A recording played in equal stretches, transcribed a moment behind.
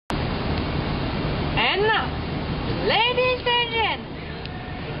And now, ladies and gentlemen,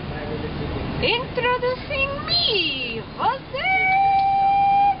 introducing me, Jose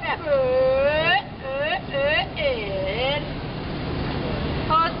Neville.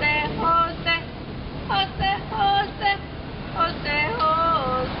 Jose.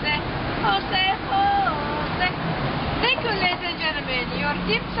 Thank you, ladies and gentlemen. Your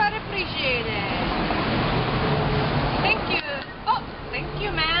tips are appreciated. Thank you. Oh, thank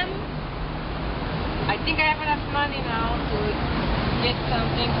you, ma'am. I think I have enough money now to get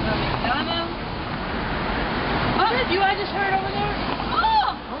something from McDonald's. Oh, I just heard over there.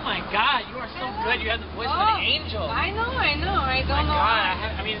 Oh my God, you are so good. You have the voice of an angel. I know. I don't know. My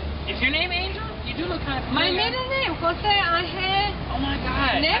God, I mean, is your name Angel? You do look kind of familiar. My middle name, Jose Angel. Oh my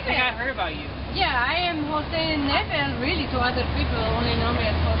God, Neville. I think I heard about you. Yeah, I am Jose Neville. Really, to other people only know me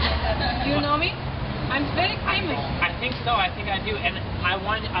as Jose Neville. You know me? I'm very famous. I think so. I think I do, and I'm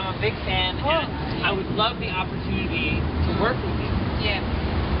a big fan, and I would love the opportunity to work with you. Yeah.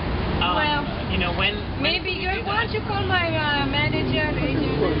 Well, you know, when maybe why don't you call my manager,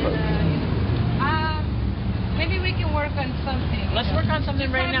 agent, maybe we can work on something. Let's work on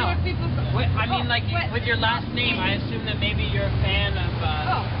something right now. I mean, like, with your last name, I assume that maybe you're a fan of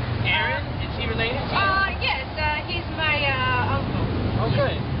Aaron. Is he related to you? Yes, he's my uncle. Oh,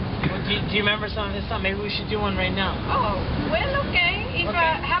 good. Well, do you remember some of his songs? Maybe we should do one right now. Oh, well, okay.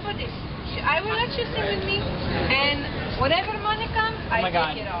 How about this? I will let you sing with me, and whatever money comes, I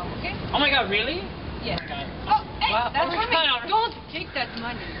take it all, okay? Oh my God, really? Yes. Oh my God. Oh, hey, wow. that's for me. Don't take that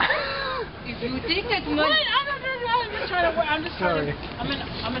money. If you take that money... I'm just trying to... I'm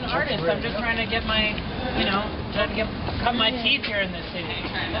an artist. I'm just trying to get my, cut my teeth here in this city.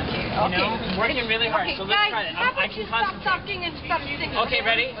 Okay. You know, I'm working really hard. Okay, So let's try it. How about I can you stop concentrate. talking and start singing? Okay,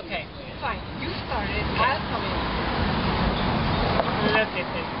 ready? Okay. Fine. You start it. I'll come in. Look at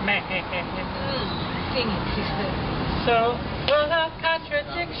this man. Singing, sister. So full of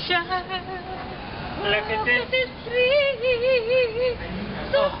contradiction. Look at this tree.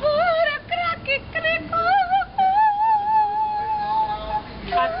 So full of cracky crickle.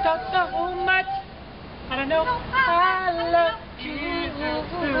 I talk so much. I don't know. I love you.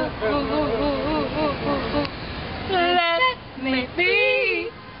 Let me be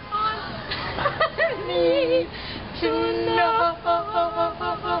on me to know.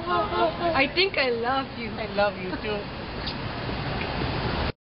 I think I love you. I love you too.